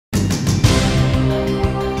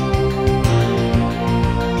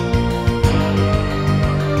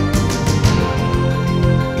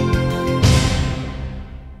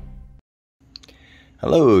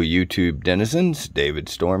Hello YouTube denizens, David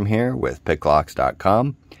Storm here with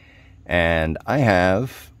Picklocks.com, and I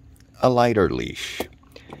have a lighter leash.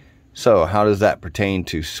 So how does that pertain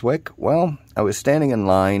to SWICK? Well, I was standing in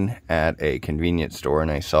line at a convenience store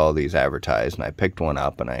and I saw these advertised and I picked one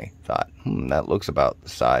up and I thought, that looks about the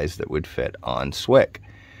size that would fit on SWICK.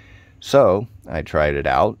 So I tried it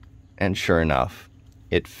out and sure enough,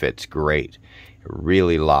 it fits great. It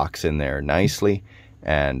really locks in there nicely.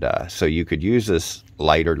 And so you could use this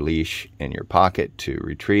lighter leash in your pocket to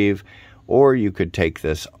retrieve, or you could take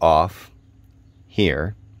this off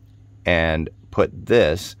here and put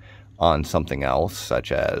this on something else,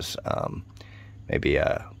 such as maybe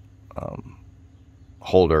a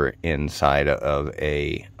holder inside of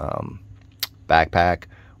a backpack,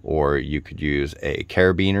 or you could use a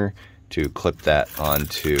carabiner to clip that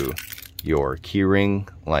onto your key ring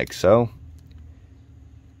like so.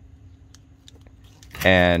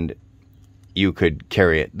 And you could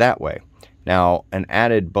carry it that way. Now, an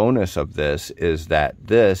added bonus of this is that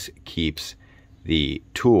this keeps the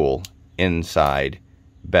tool inside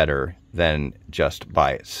better than just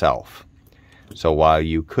by itself. So while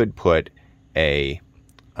you could put a,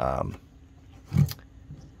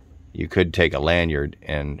 you could take a lanyard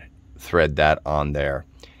and thread that on there,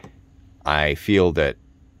 I feel that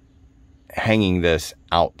hanging this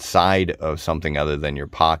outside of something other than your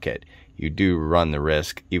pocket, you do run the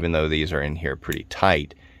risk, even though these are in here pretty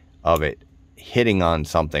tight, of it hitting on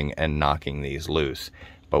something and knocking these loose.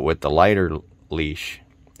 But with the lighter leash,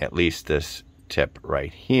 at least this tip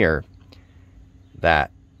right here,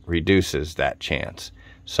 that reduces that chance.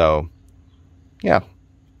 So yeah,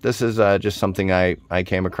 this is just something I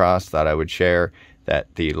came across, thought I would share,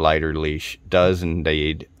 that the lighter leash does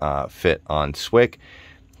indeed fit on SWICK.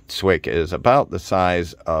 SWICK is about the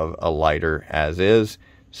size of a lighter as is,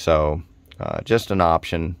 so just an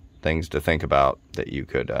option, things to think about that you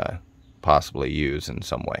could possibly use in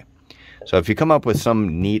some way. So if you come up with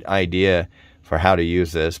some neat idea for how to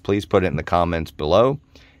use this, please put it in the comments below.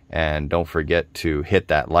 And don't forget to hit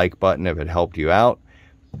that like button if it helped you out.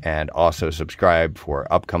 And also subscribe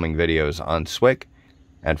for upcoming videos on SWICK.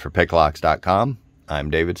 And for Picklocks.com, I'm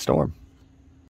David Storm.